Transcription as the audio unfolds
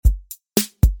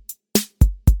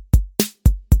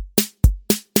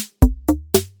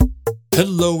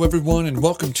Hello, everyone, and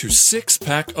welcome to Six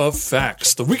Pack of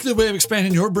Facts, the weekly way of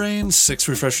expanding your brain, 6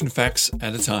 refreshing facts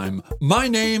at a time. My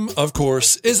name, of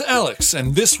course, is Alex,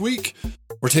 and this week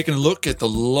we're taking a look at the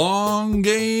long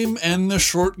game and the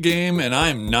short game, and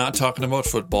I'm not talking about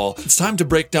football. It's time to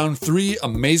break down 3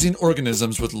 amazing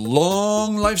organisms with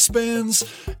long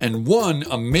lifespans and 1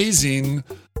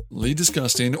 amazingly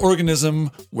disgusting organism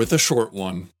with a short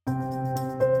one.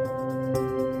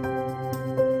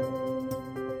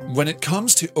 When it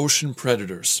comes to ocean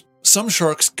predators, some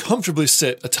sharks comfortably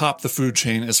sit atop the food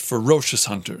chain as ferocious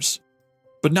hunters.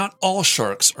 But not all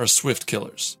sharks are swift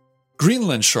killers.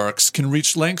 Greenland sharks can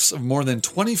reach lengths of more than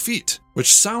 20 feet,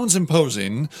 which sounds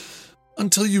imposing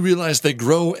until you realize they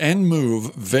grow and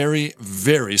move very,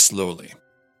 very slowly.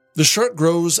 The shark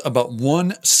grows about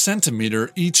 1 centimeter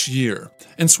each year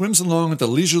and swims along at a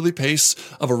leisurely pace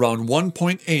of around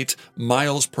 1.8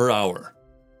 miles per hour.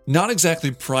 Not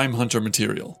exactly prime hunter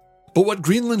material. But what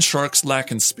Greenland sharks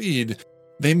lack in speed,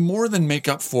 they more than make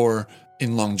up for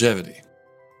in longevity.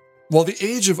 While the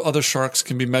age of other sharks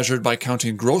can be measured by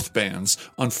counting growth bands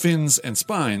on fins and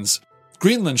spines,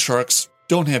 Greenland sharks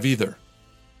don't have either.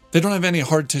 They don't have any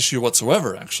hard tissue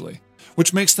whatsoever, actually,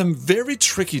 which makes them very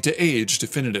tricky to age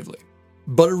definitively.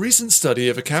 But a recent study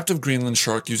of a captive Greenland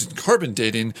shark using carbon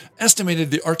dating estimated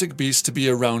the Arctic beast to be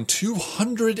around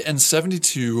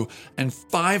 272 and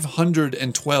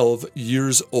 512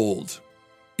 years old.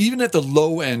 Even at the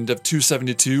low end of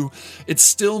 272, it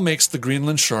still makes the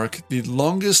Greenland shark the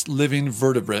longest living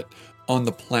vertebrate on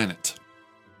the planet.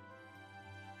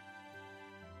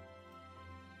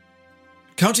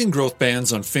 Counting growth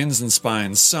bands on fins and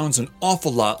spines sounds an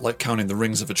awful lot like counting the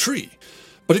rings of a tree.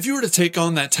 But if you were to take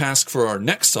on that task for our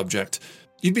next subject,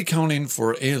 you'd be counting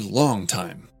for a long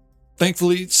time.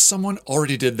 Thankfully, someone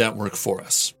already did that work for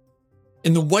us.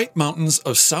 In the White Mountains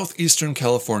of southeastern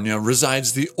California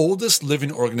resides the oldest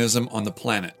living organism on the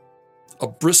planet, a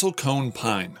bristlecone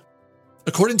pine.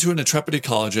 According to an intrepid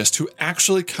ecologist who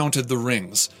actually counted the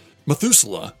rings,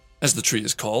 Methuselah, as the tree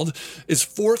is called, is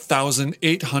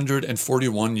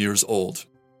 4,841 years old.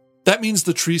 That means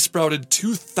the tree sprouted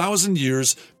 2,000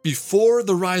 years before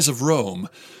the rise of Rome,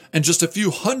 and just a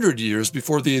few hundred years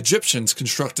before the Egyptians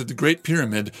constructed the Great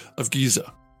Pyramid of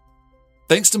Giza.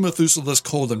 Thanks to Methuselah's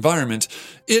cold environment,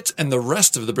 it and the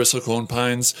rest of the bristlecone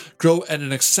pines grow at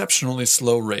an exceptionally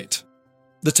slow rate.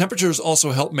 The temperatures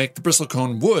also help make the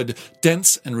bristlecone wood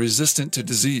dense and resistant to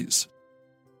disease.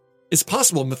 It's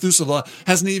possible Methuselah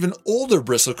has an even older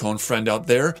bristlecone friend out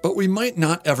there, but we might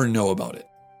not ever know about it.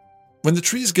 When the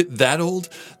trees get that old,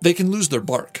 they can lose their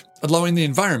bark, allowing the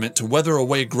environment to weather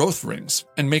away growth rings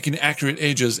and making accurate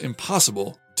ages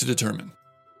impossible to determine.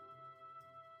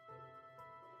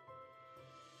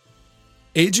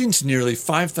 Aging to nearly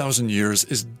 5,000 years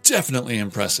is definitely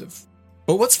impressive.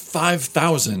 But what's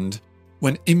 5,000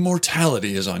 when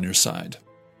immortality is on your side?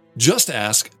 Just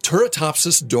ask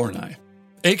Turritopsis dohrnii,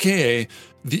 aka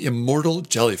the immortal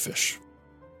jellyfish.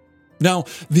 Now,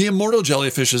 the immortal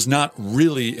jellyfish is not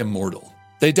really immortal.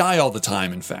 They die all the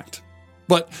time, in fact.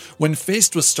 But when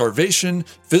faced with starvation,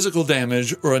 physical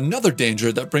damage, or another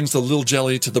danger that brings the little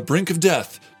jelly to the brink of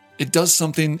death, it does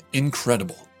something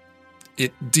incredible.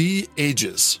 It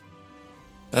de-ages.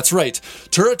 That's right,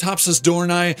 Turritopsis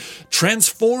dohrnii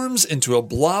transforms into a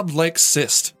blob-like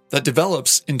cyst that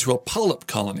develops into a polyp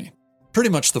colony,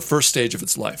 pretty much the first stage of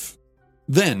its life.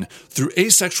 Then, through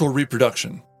asexual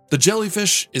reproduction, the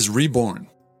jellyfish is reborn.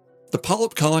 The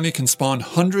polyp colony can spawn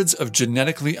hundreds of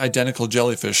genetically identical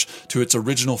jellyfish to its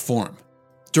original form.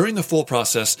 During the full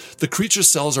process, the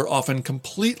creature's cells are often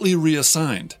completely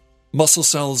reassigned. Muscle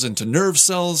cells into nerve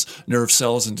cells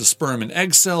into sperm and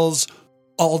egg cells,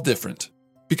 all different.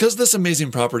 Because this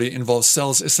amazing property involves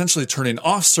cells essentially turning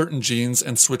off certain genes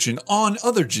and switching on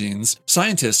other genes,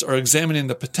 scientists are examining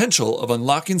the potential of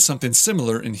unlocking something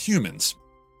similar in humans.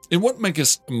 It won't make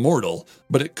us immortal,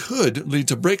 but it could lead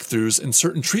to breakthroughs in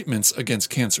certain treatments against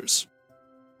cancers.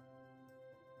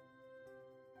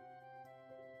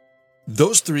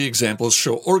 Those 3 examples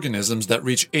show organisms that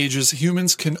reach ages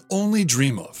humans can only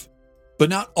dream of. But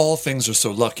not all things are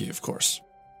so lucky, of course.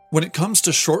 When it comes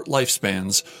to short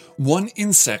lifespans, one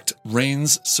insect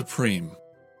reigns supreme: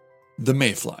 the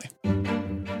mayfly.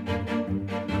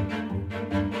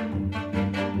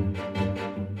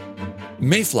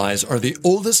 Mayflies are the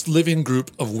oldest living group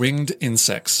of winged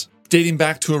insects, dating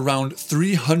back to around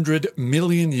 300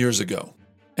 million years ago.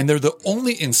 And they're the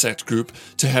only insect group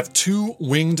to have 2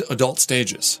 winged adult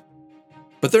stages.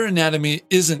 But their anatomy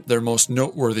isn't their most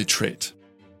noteworthy trait.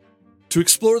 To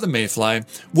explore the mayfly,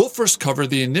 we'll first cover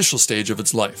the initial stage of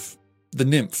its life, the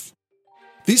nymph.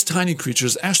 These tiny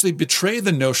creatures actually betray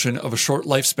the notion of a short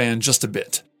lifespan just a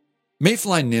bit.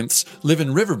 Mayfly nymphs live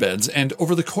in riverbeds and,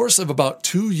 over the course of about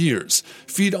 2 years,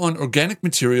 feed on organic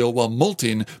material while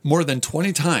molting more than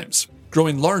 20 times,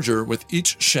 growing larger with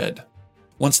each shed.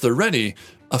 Once they're ready,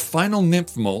 a final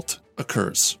nymph molt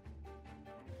occurs.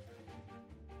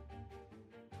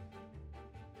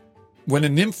 When a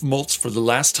nymph molts for the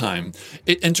last time,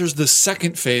 it enters the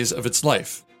second phase of its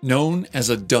life, known as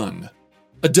a dun.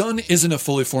 A dun isn't a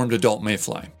fully formed adult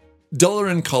mayfly. Duller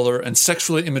in color and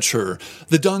sexually immature,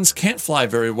 the duns can't fly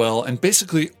very well and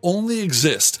basically only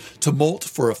exist to molt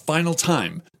for a final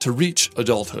time to reach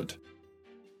adulthood.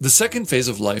 The second phase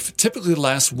of life typically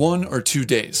lasts 1 or 2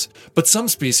 days, but some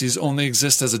species only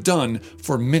exist as a dun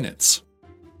for minutes.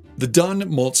 The dun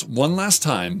molts one last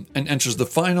time and enters the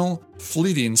final,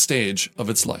 fleeting stage of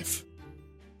its life.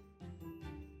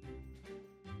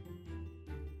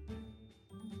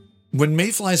 When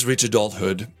mayflies reach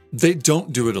adulthood, they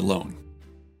don't do it alone.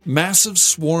 Massive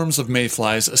swarms of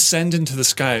mayflies ascend into the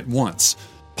sky at once,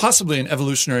 possibly an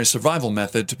evolutionary survival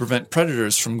method to prevent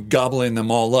predators from gobbling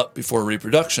them all up before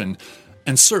reproduction,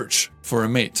 and search for a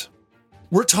mate.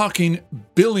 We're talking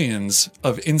billions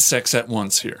of insects at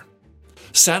once here.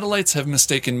 Satellites have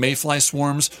mistaken mayfly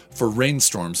swarms for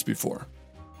rainstorms before.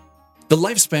 The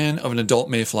lifespan of an adult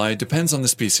mayfly depends on the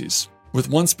species, with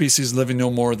one species living no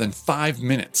more than 5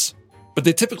 minutes, but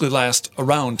they typically last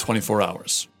around 24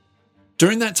 hours.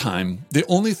 During that time, the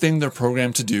only thing they're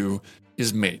programmed to do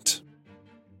is mate.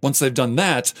 Once they've done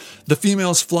that, the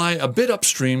females fly a bit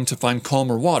upstream to find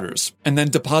calmer waters, and then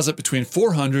deposit between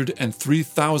 400 and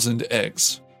 3,000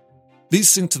 eggs. These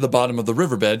sink to the bottom of the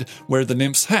riverbed where the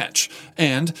nymphs hatch,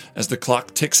 and as the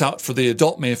clock ticks out for the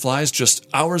adult mayflies just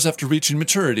hours after reaching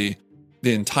maturity,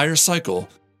 the entire cycle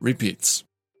repeats.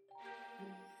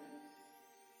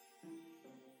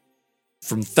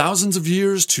 From thousands of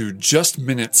years to just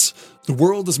minutes, the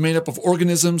world is made up of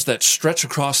organisms that stretch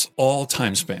across all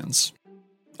time spans.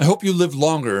 I hope you live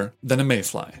longer than a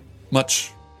mayfly.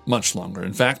 Much, much longer,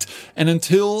 in fact. And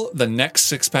until the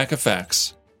next 6-pack of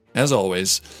facts, as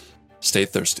always, stay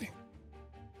thirsty.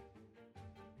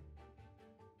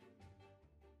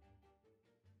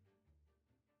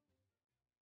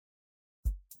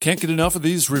 Can't get enough of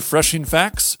these refreshing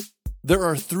facts? There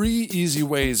are 3 easy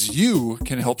ways you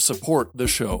can help support the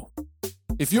show.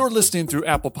 If you're listening through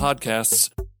Apple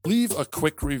Podcasts, leave a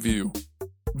quick review.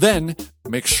 Then,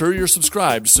 make sure you're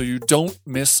subscribed so you don't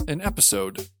miss an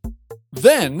episode.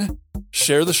 Then,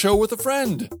 share the show with a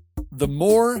friend. The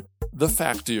more, the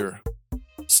factier.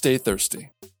 Stay thirsty.